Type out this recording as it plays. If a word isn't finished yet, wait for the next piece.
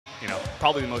you know,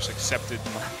 probably the most accepted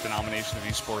denomination of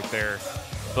esport there.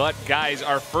 But guys,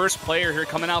 our first player here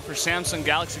coming out for Samsung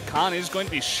Galaxy Con is going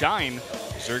to be Shine.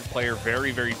 Zerg player,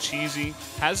 very, very cheesy.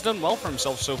 Has done well for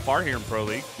himself so far here in Pro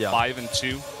League. Yeah.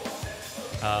 5-2.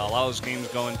 A lot of those games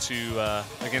going to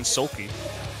against Sulky.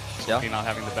 Sulky not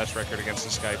having the best record against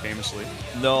this guy famously.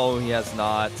 No, he has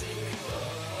not.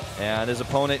 And his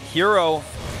opponent, herO,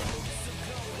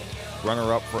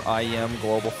 runner-up for IEM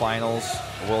Global Finals,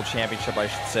 World Championship, I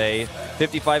should say.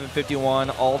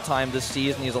 55-51 all-time this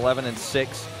season. He's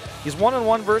 11-6. He's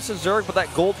 1-1 versus Zerg, but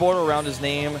that gold border around his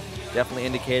name definitely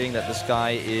indicating that this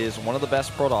guy is one of the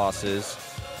best Protosses.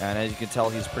 And as you can tell,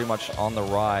 he's pretty much on the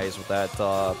rise with that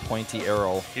pointy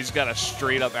arrow. He's got a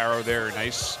straight-up arrow there,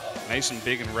 nice and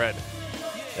big and red.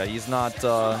 Yeah, he's not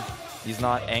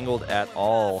angled at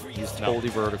all. He's totally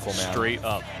vertical, man. Straight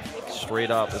up.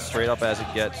 Straight up, as straight up as it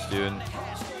gets, dude.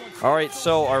 All right,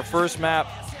 so our first map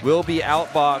will be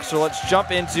Outbox. So let's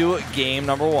jump into game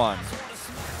number 1.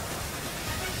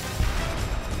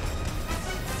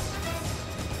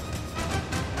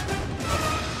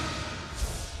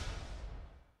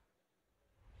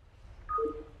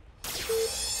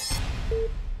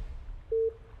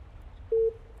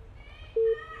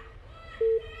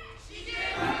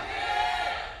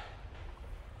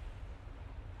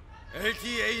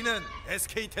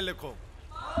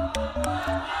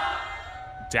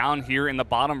 Down here in the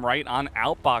bottom right on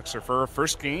Outboxer for our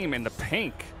first game in the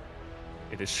pink,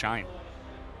 it is Shine.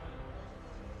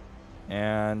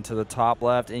 And to the top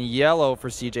left in yellow for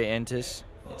CJ Entis,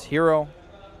 it's herO.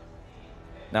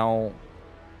 Now,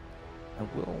 I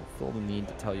will feel the need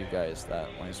to tell you guys that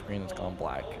my screen has gone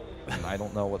black, and I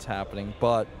don't know what's happening,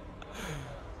 but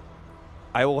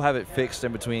I will have it fixed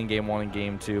in between game 1 and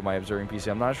game 2, my observing PC.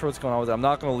 I'm not sure what's going on with it. I'm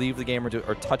not going to leave the game or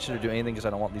touch it or do anything because I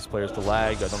don't want these players to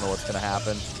lag. I don't know what's going to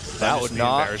happen. That would be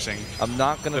embarrassing. I'm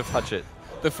not going to touch it.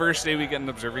 The first day we get an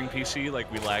observing PC, like,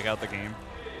 we lag out the game.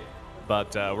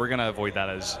 But we're going to avoid that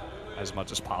as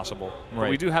much as possible. Right. But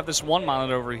we do have this one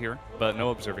monitor over here, but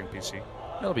no observing PC.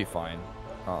 It'll be fine.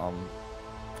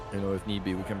 You know, if need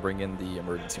be, we can bring in the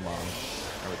emergency mom.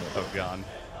 Oh, God.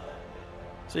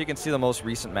 So you can see the most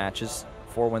recent matches.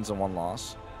 4 wins and 1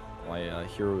 loss. My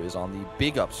herO is on the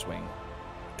big upswing.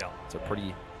 Yeah. It's a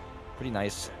pretty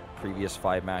nice previous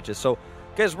 5 matches. So,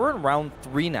 guys, we're in round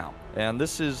 3 now, and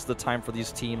this is the time for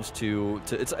these teams to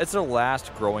it's their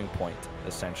last growing point,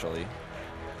 essentially.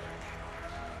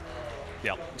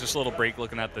 Yeah, just a little break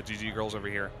looking at the GG girls over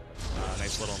here.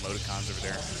 Nice little emoticons over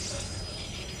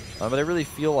there. But I really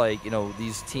feel like, you know,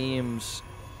 these teams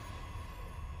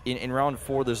in round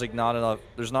 4, there's like not enough.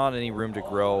 There's not any room to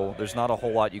grow. There's not a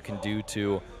whole lot you can do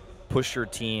to push your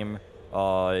team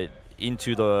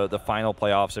into the final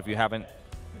playoffs if you haven't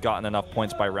gotten enough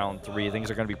points by round 3. Things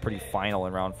are going to be pretty final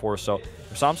in round 4. So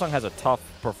if Samsung has a tough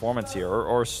performance here,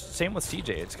 or same with CJ,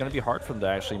 it's going to be hard for them to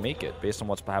actually make it based on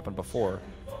what's happened before.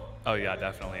 Oh yeah,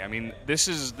 definitely. I mean, this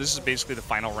is basically the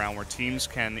final round where teams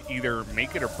can either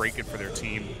make it or break it for their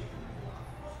team.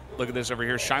 Look at this over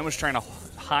here. Shine was trying to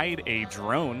hide a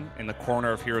drone in the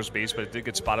corner of herO's base, but it did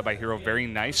get spotted by herO. Very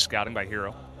nice scouting by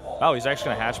herO. Oh, he's actually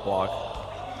going to hatch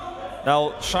block.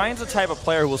 Now, Shine's the type of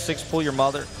player who will 6-pull your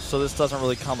mother, so this doesn't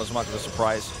really come as much of a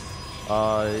surprise.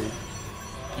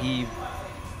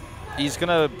 He's going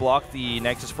to block the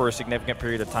Nexus for a significant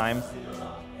period of time.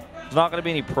 There's not going to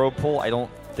be any probe pull, I don't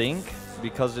think,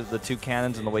 because of the 2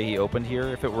 cannons and the way he opened here.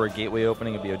 If it were a gateway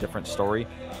opening, it'd be a different story.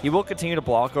 He will continue to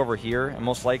block over here, and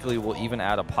most likely will even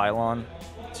add a pylon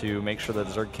to make sure that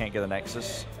the Zerg can't get a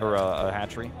Nexus, or a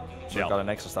hatchery. If Zerg got a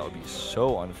Nexus, that would be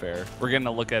so unfair. We're getting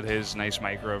a look at his nice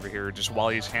micro over here. Just while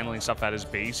he's handling stuff at his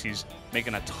base, he's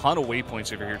making a ton of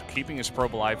waypoints over here, keeping his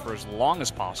probe alive for as long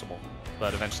as possible.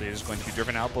 But eventually it is going to be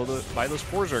driven out by those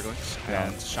 4 Zerglings,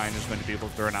 and Shine is going to be able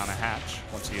to throw down a hatch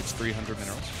once he hits 300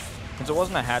 minerals. Since it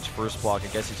wasn't a hatch first block, I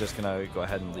guess he's just going to go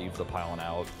ahead and leave the pylon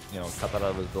out, you know, cut that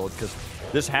out of his build, because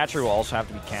this hatchery will also have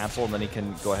to be canceled, and then he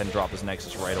can go ahead and drop his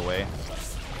Nexus right away.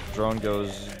 Drone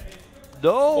goes...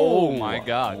 No! Oh my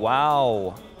God.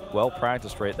 Wow. Well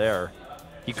practiced right there.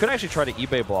 He could actually try to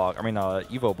eBay block,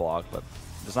 Evo block, but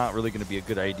it's not really going to be a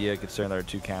good idea considering there are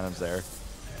 2 cannons there.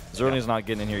 Zerling's not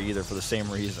getting in here either for the same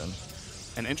reason.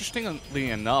 And interestingly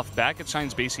enough, back at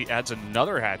Shine's base, he adds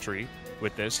another hatchery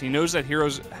with this. He knows that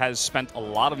herO has spent a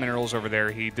lot of minerals over there.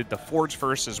 He did the forge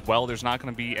first as well. There's not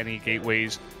going to be any gateway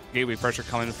pressure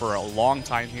coming for a long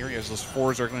time here. He has those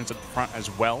 4 Zerglings at the front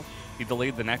as well. He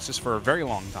delayed the Nexus for a very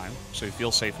long time, so he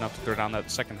feels safe enough to throw down that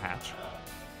second hatch.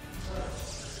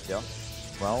 Yeah.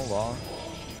 Well,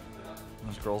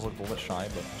 those girls look a little bit shy,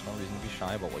 but there's no reason to be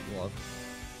shy about what you love.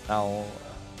 Now,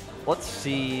 let's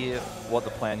see what the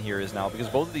plan here is now, because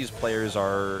both of these players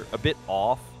are a bit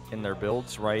off in their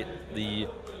builds, right? The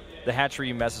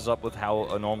hatchery messes up with how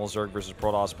a normal Zerg versus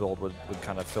Protoss build would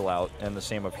kind of fill out, and the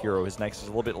same of herO. His next is a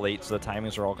little bit late, so the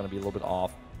timings are all going to be a little bit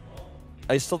off.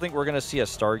 I still think we're going to see a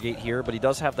Stargate here, but he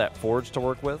does have that Forge to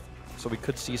work with, so we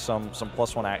could see some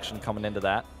 +1 action coming into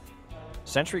that.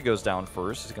 Sentry goes down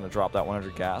first. He's going to drop that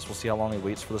 100 gas. We'll see how long he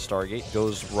waits for the Stargate.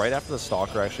 Goes right after the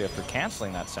Stalker, actually, after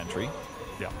canceling that Sentry.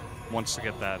 Yeah, wants to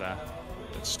get that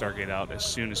Stargate out as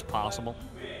soon as possible.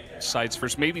 Sides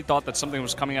first. Maybe thought that something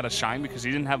was coming out of Shine because he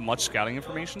didn't have much scouting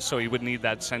information, so he would need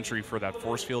that Sentry for that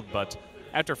force field, but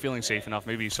after feeling safe enough,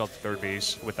 maybe he saw the third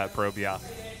base with that probe. Yeah,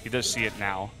 he does see it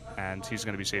now, and he's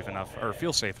going to be safe enough, or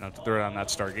feel safe enough to throw it on that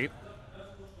Stargate.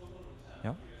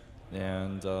 Yeah,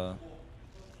 and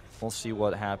we'll see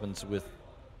what happens with,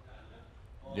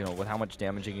 with how much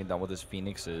damage he can done with his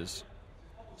Phoenix is.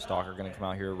 Stalker going to come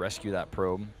out here, rescue that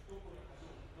probe.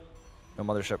 No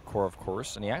Mothership Core, of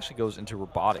course, and he actually goes into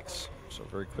robotics. So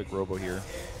very quick robo here.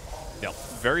 Yeah,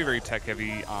 very, very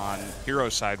tech-heavy on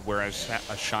hero's side, whereas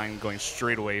a Shine going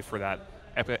straight away for that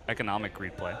economic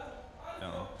greed play. Yeah.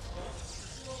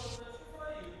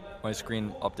 My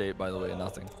screen update, by the way,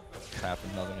 nothing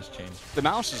happened. Nothing has changed. The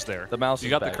mouse is there. The mouse. You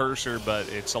got the cursor, but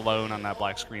it's alone on that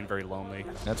black screen. Very lonely.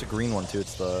 That's a green one too.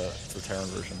 It's the Terran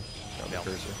version. Got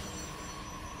the cursor.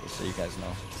 Just so you guys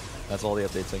know, that's all the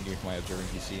updates I can give from my observing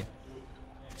PC.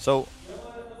 So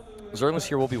Zerglings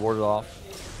here will be warded off,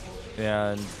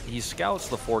 and he scouts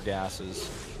the 4 gases.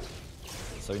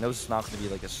 So he knows it's not going to be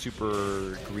like a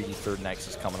super greedy third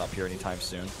Nexus coming up here anytime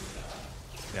soon.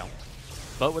 Yeah.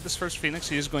 But with this first Phoenix,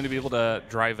 he is going to be able to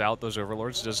drive out those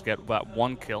Overlords, just get about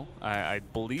 1 kill. I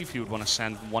believe he would want to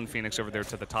send 1 Phoenix over there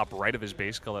to the top right of his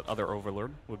base, kill that other Overlord.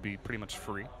 Would be pretty much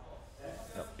free.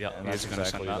 Yep. Yeah, and that's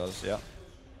exactly what he does. Yeah.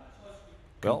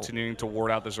 Continuing to ward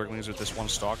out the Zerglings with this 1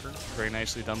 Stalker. Very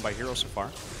nicely done by herO so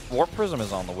far. Warp Prism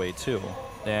is on the way too.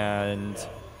 And,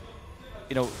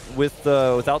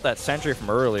 without that Sentry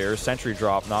from earlier, Sentry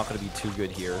drop not going to be too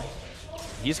good here.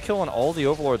 He's killing all the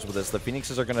Overlords with this. The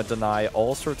Phoenixes are going to deny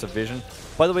all sorts of vision.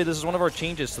 By the way, this is one of our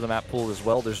changes to the map pool as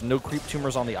well. There's no creep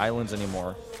tumors on the islands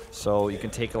anymore, so you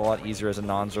can take it a lot easier as a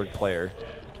non-Zerg player.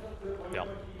 Yep.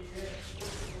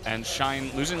 And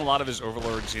Shine, losing a lot of his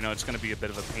Overlords, it's going to be a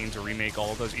bit of a pain to remake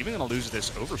all of those. Even going to lose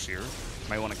this Overseer.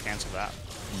 Might want to cancel that.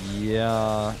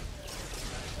 Yeah.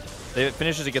 If it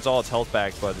finishes, it gets all its health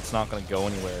back, but it's not going to go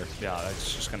anywhere. Yeah,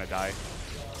 that's just going to die,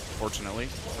 fortunately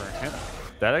for him.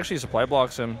 That actually supply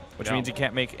blocks him, which means he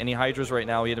can't make any Hydras right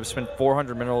now. He had to spend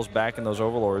 400 minerals back in those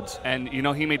Overlords. And,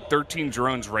 he made 13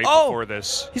 drones right before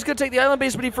this. He's going to take the island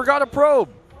base, but he forgot a probe.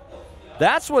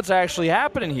 That's what's actually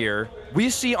happening here. We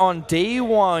see on day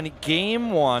 1,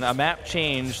 game 1, a map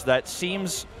change that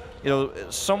seems,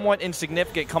 somewhat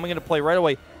insignificant coming into play right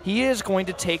away. He is going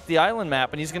to take the island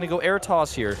map, and he's going to go air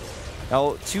toss here.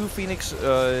 Now, 2 Phoenix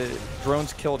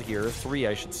drones killed here, 3,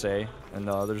 I should say. And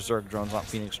there's Zerg drones, not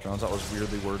Phoenix drones. That was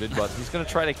weirdly worded. But he's going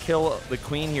to try to kill the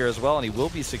Queen here as well, and he will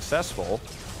be successful.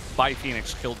 By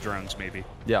Phoenix, killed drones, maybe.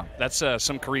 Yeah. That's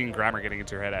some Korean grammar getting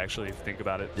into your head, actually, if you think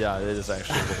about it. Yeah, it is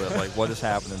actually a little bit like, what is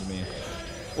happening to me?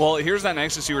 Well, here's that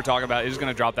Nexus you were talking about. He's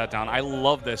going to drop that down. I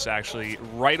love this, actually.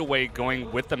 Right away,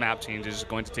 going with the map changes,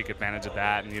 going to take advantage of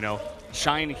that. And,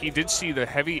 Shine, he did see the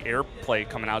heavy air play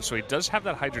coming out, so he does have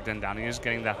that Hydra Den down. He is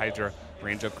getting that Hydra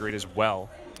range upgrade as well.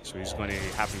 So he's going to be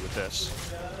happy with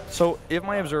this. So if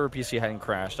my Observer PC hadn't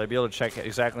crashed, I'd be able to check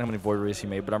exactly how many Void Rays he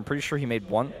made, but I'm pretty sure he made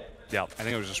 1. Yeah, I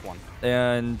think it was just 1.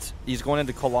 And he's going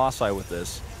into Colossi with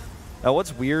this. Now,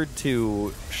 what's weird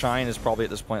to Shine is probably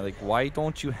at this point, like, why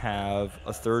don't you have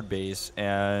a third base?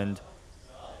 And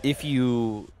if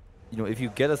you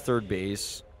get a third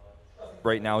base,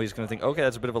 right now he's going to think, okay,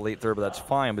 that's a bit of a late third, but that's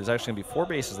fine. But it's actually going to be 4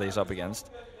 bases that he's up against.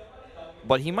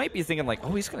 But he might be thinking, like,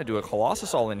 oh, he's going to do a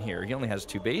Colossus all in here. He only has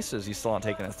 2 bases. He's still not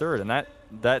taking a third. And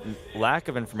that lack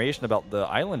of information about the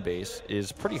island base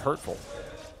is pretty hurtful.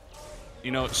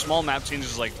 Small map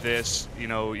changes like this, you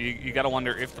got to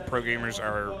wonder if the pro gamers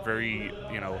are very,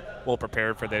 well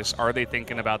prepared for this. Are they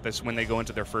thinking about this when they go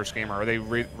into their first game, or are they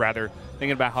rather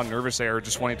thinking about how nervous they are,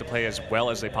 just wanting to play as well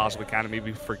as they possibly can and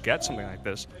maybe forget something like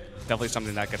this? Definitely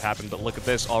something that could happen. But look at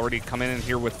this, already coming in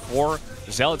here with 4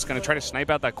 Zealots, going to try to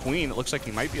snipe out that Queen. It looks like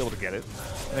he might be able to get it.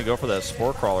 I'm going to go for the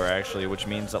Spore Crawler, actually, which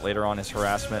means that later on his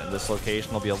harassment in this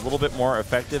location will be a little bit more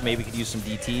effective. Maybe could use some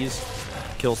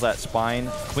DTs. Kills that Spine.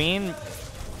 Queen,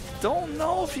 don't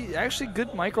know if he actually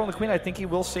good micro on the Queen. I think he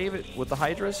will save it with the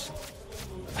Hydras.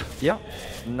 Yeah,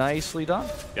 nicely done.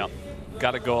 Yeah,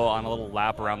 got to go on a little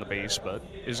lap around the base, but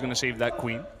is going to save that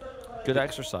Queen. Good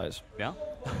exercise. Yeah.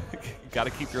 Got to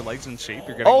keep your legs in shape.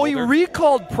 You're getting Oh, older. he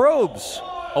recalled probes.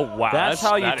 Oh, wow. That's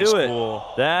how you do it. Cool.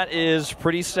 That is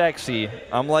pretty sexy.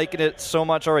 I'm liking it so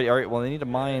much already. All right, well, they need to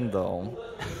mine, though.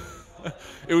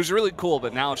 It was really cool,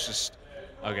 but now it's just,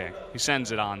 okay, he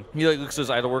sends it on. He like looks at his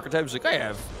idle worker tab. He's like, I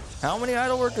have how many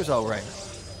idle workers? Oh, right.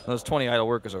 There's 20 idle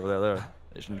workers over there.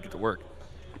 They shouldn't get to work.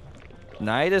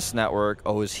 Nidus Network.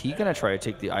 Oh, is he going to try to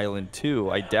take the island,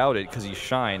 too? I doubt it, because he's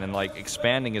Shine, and, like,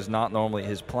 expanding is not normally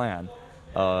his plan.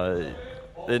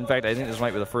 In fact, I think this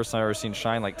might be the first time I've ever seen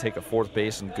Shine, like, take a 4th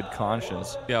base in good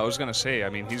conscience. Yeah, I was going to say, I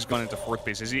mean, he's going into 4th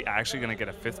base. Is he actually going to get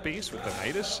a 5th base with the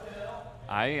Nidus?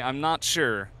 I'm not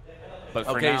sure. But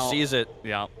for okay, now, sees it.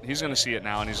 Yeah, he's going to see it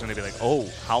now, and he's going to be like, oh,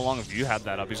 how long have you had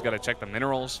that up? He's got to check the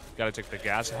minerals, got to check the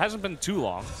gas. It hasn't been too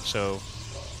long, so,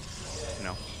 you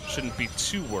know, shouldn't be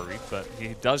too worried, but he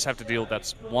does have to deal with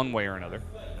that one way or another.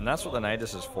 And that's what the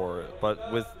Nidus is for.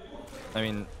 But with, I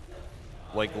mean,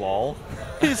 like, lol.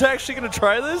 He's actually going to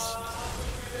try this?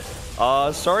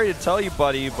 Sorry to tell you,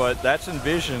 buddy, but that's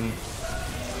Envision.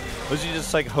 Was he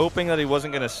just, like, hoping that he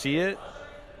wasn't going to see it?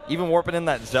 Even warping in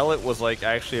that Zealot was, like,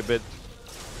 actually a bit...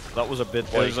 That was a bit,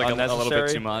 like, it was, like, unnecessary. a little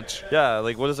bit too much. Yeah,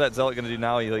 like, what is that Zealot going to do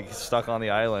now? He's, like, stuck on the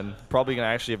island. Probably going to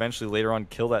actually eventually later on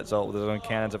kill that Zealot with his own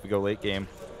cannons if we go late game.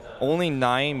 Only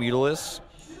 9 Mutalisks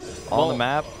on the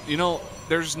map. You know,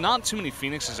 there's not too many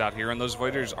Phoenixes out here, and those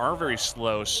Voiders are very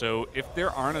slow, so if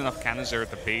there aren't enough cannons there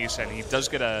at the base, and he does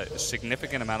get a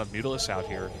significant amount of Mutalisks out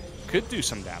here, could do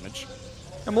some damage.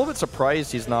 I'm a little bit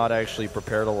surprised he's not actually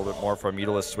prepared a little bit more for a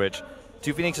Mutalisk switch.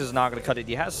 2 Phoenixes is not going to cut it.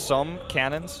 He has some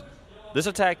cannons. This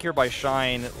attack here by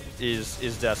Shine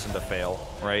is destined to fail,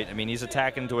 right? I mean, he's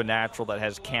attacking to a natural that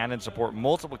has cannon support,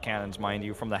 multiple cannons, mind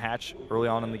you, from the hatch early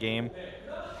on in the game.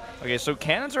 Okay, so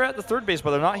cannons are at the 3rd base,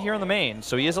 but they're not here in the main,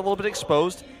 so he is a little bit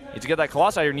exposed. Needs to get that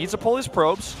Colossi here, needs to pull his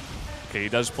probes. Okay, he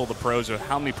does pull the probes.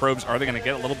 How many probes are they going to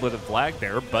get? A little bit of lag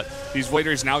there, but these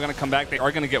Voiders now going to come back. They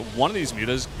are going to get one of these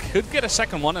mutas. Could get a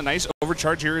second one. A nice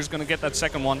overcharge here is going to get that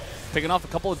second one. Picking off a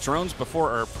couple of drones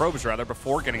before, or probes rather,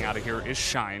 before getting out of here is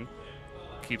Shine.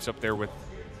 Keeps up there with,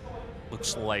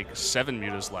 looks like 7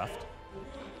 mutas left.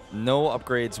 No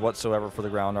upgrades whatsoever for the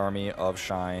ground army of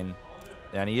Shine.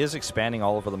 And he is expanding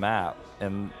all over the map.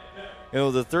 And, you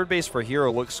know, the 3rd base for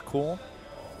herO looks cool,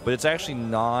 but it's actually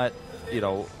not, you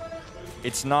know,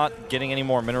 it's not getting any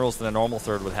more minerals than a normal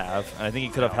 3rd would have. And I think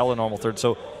he could have held a normal 3rd.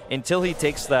 So until he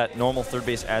takes that normal 3rd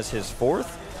base as his 4th,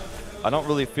 I don't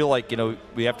really feel like, you know,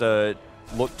 we have to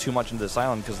look too much into this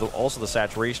island because also the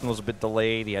saturation was a bit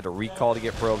delayed. He had to recall to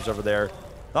get probes over there.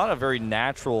 Not a very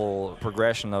natural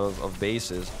progression of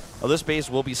bases. Now, this base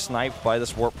will be sniped by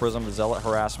this Warp Prism, the Zealot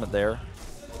harassment there.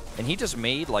 And he just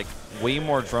made, like, way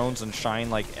more drones than Shine,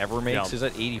 like, ever makes. Yeah. He's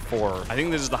at 84. I think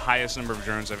this is the highest number of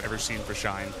drones I've ever seen for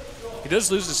Shine. He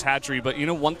does lose his hatchery, but, you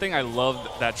know, one thing I love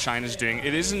that Shine is doing,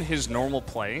 it isn't his normal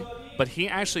play, but he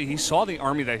saw the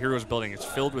army that herO was building. It's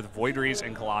filled with Voidries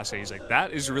and Colossi. He's like,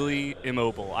 that is really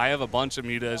immobile. I have a bunch of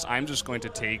mutas. I'm just going to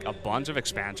take a bunch of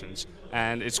expansions,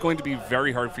 and it's going to be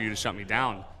very hard for you to shut me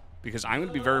down because I'm going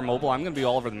to be very mobile. I'm going to be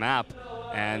all over the map.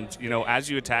 And, you know, as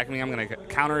you attack me, I'm going to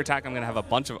counterattack. I'm going to have a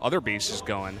bunch of other bases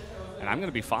going, and I'm going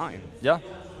to be fine. Yeah.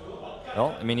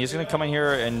 Well, I mean, he's going to come in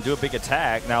here and do a big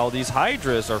attack. Now, these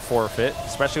Hydras are forfeit,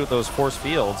 especially with those force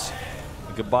fields.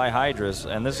 Goodbye, Hydras.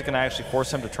 And this is going to actually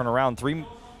force him to turn around. 3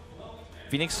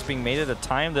 Phoenixes being made at a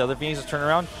time. The other Phoenixes turn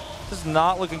around. This is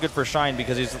not looking good for Shine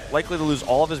because he's likely to lose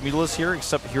all of his Mutalisks here,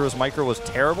 except herO's Micro was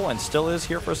terrible and still is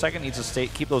here for a second. Needs to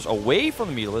keep those away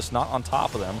from the Mutalisks, not on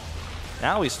top of them.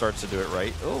 Now he starts to do it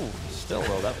right. Oh, still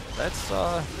though, that's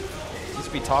needs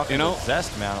to be talking to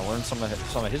Zest, man, and learn some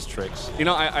of his tricks. You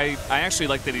know, I actually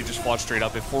like that he just fought straight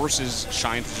up. It forces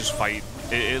Shine to just fight.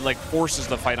 It like forces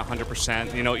the fight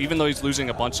 100%. You know, even though he's losing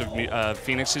a bunch of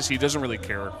Phoenixes, he doesn't really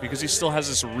care because he still has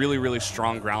this really, really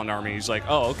strong ground army. He's like,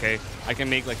 oh, okay, I can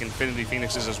make like Infinity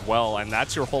Phoenixes as well, and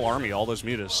that's your whole army, all those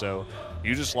mutas. So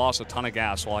you just lost a ton of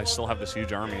gas while I still have this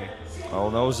huge army. Oh,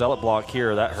 no Zealot block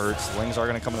here. That hurts. Lings are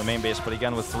going to come to the main base, but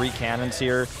again, with 3 cannons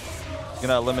here, he's going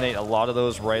to eliminate a lot of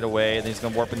those right away. Then he's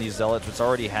going to warp in these Zealots, which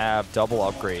already have double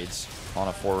upgrades on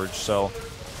a Forge. So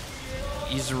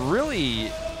he's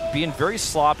really being very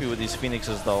sloppy with these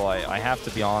Phoenixes, though, I have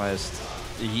to be honest.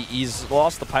 He's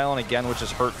lost the pylon again, which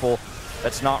is hurtful.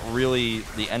 That's not really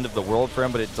the end of the world for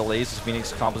him, but it delays his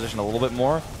Phoenix composition a little bit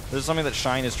more. This is something that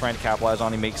Shine is trying to capitalize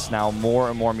on. He makes now more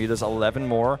and more mutas, 11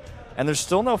 more. And there's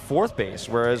still no 4th base,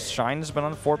 whereas Shine has been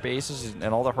on 4 bases,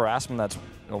 and all the harassment that's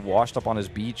washed up on his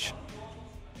beach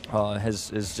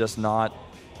is just not,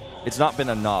 it's not been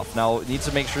enough. Now, it needs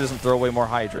to make sure he doesn't throw away more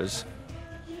Hydras.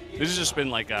 This has just been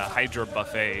like a Hydra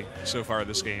buffet so far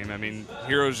this game. I mean,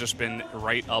 herO's just been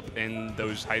right up in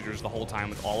those Hydras the whole time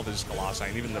with all of his Colossi,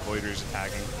 and even the Voiders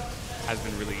attacking has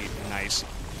been really nice.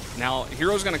 Now,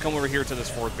 herO's going to come over here to this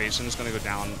 4th base, and it's going to go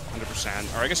down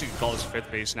 100%. Or I guess you could call this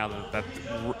 5th base now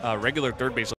that regular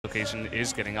 3rd base location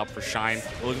is getting up for Shine.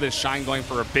 But look at this. Shine going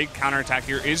for a big counterattack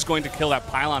here is going to kill that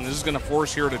pylon. This is going to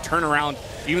force herO to turn around.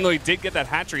 Even though he did get that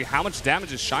hatchery, how much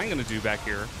damage is Shine going to do back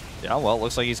here? Yeah, well, it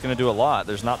looks like he's going to do a lot.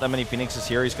 There's not that many Phoenixes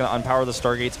here. He's going to unpower the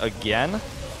Stargates again.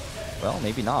 Well,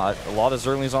 maybe not. A lot of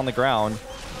Zerglings on the ground.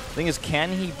 The thing is, can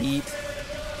he beat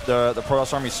the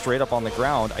Protoss army straight up on the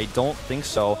ground? I don't think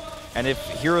so. And if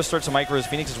herO starts to micro his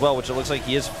Phoenix as well, which it looks like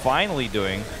he is finally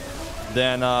doing,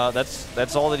 then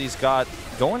that's all that he's got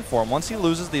going for him. Once he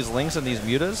loses these Lings and these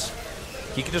Mutas,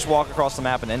 he can just walk across the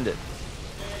map and end it.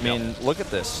 I mean, look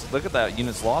at this. Look at that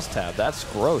units lost tab. That's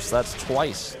gross. That's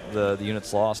twice the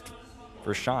units lost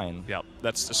for Shine. Yep,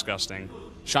 that's disgusting.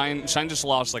 Shine just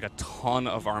lost like a ton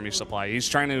of army supply. He's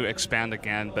trying to expand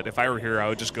again, but if I were herO, I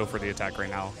would just go for the attack right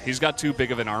now. He's got too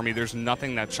big of an army. There's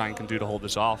nothing that Shine can do to hold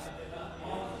this off.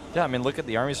 Yeah, I mean, look at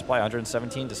the army supply,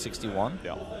 117 to 61.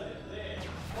 Yeah.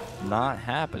 Not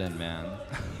happening, man.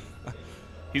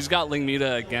 He's got Ling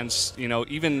Mita against, you know,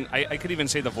 even, I could even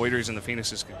say the Voiders and the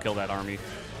Phoenixes could kill that army.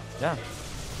 Yeah.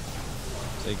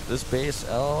 It's like, this base,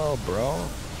 LOL, bro.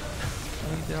 What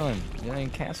are you doing? You gonna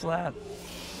cancel that?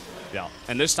 Yeah,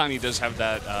 and this time he does have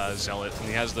that Zealot, and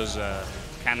he has those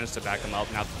cannons to back him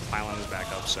up. Now the pylon is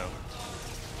back up, so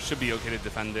should be okay to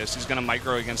defend this. He's going to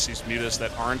micro against these Mutas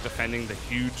that aren't defending the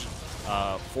huge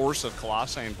force of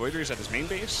Colossi and Voiders at his main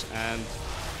base, and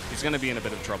he's going to be in a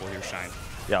bit of trouble here, Shine.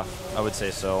 Yeah, I would say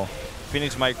so.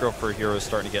 Phoenix micro for herO is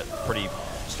starting to get pretty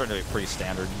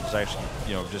standard. He's actually,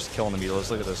 you know, just killing the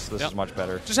Mutas. Look at this. This is much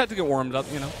better. Just had to get warmed up,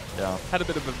 you know. Yeah. Had a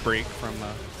bit of a break from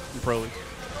Pro League.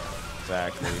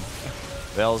 Exactly.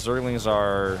 Well, Zerglings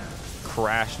are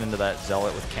crashing into that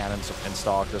Zealot with cannons and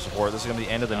stock to support. This is going to be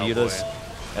the end of the Mutas,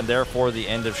 and therefore the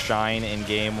end of Shine in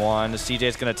Game 1.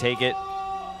 CJ's going to take it.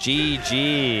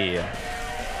 GG.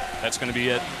 That's going to be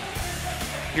it.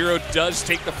 herO does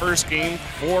take the first game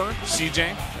for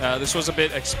CJ. This was a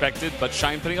bit expected, but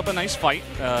Shine putting up a nice fight.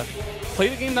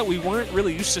 Played a game that we weren't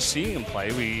really used to seeing him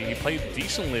play. He played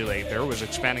decently late there, was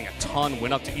expanding a ton,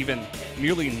 went up to even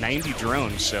nearly 90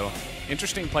 drones. So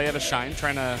interesting play out of Shine,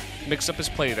 trying to mix up his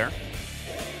play there.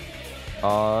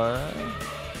 All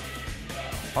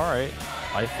right.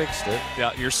 I fixed it.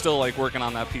 Yeah, you're still like working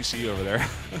on that PC over there.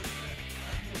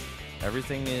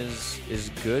 Everything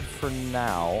is good for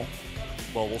now.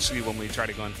 Well, we'll see when we try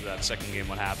to go into that second game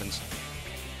what happens.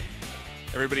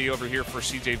 Everybody over here for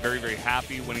CJ very, very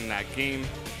happy winning that game.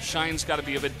 Shine's got to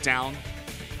be a bit down,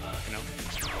 you know.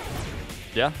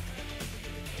 Yeah.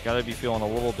 Got to be feeling a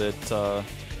little bit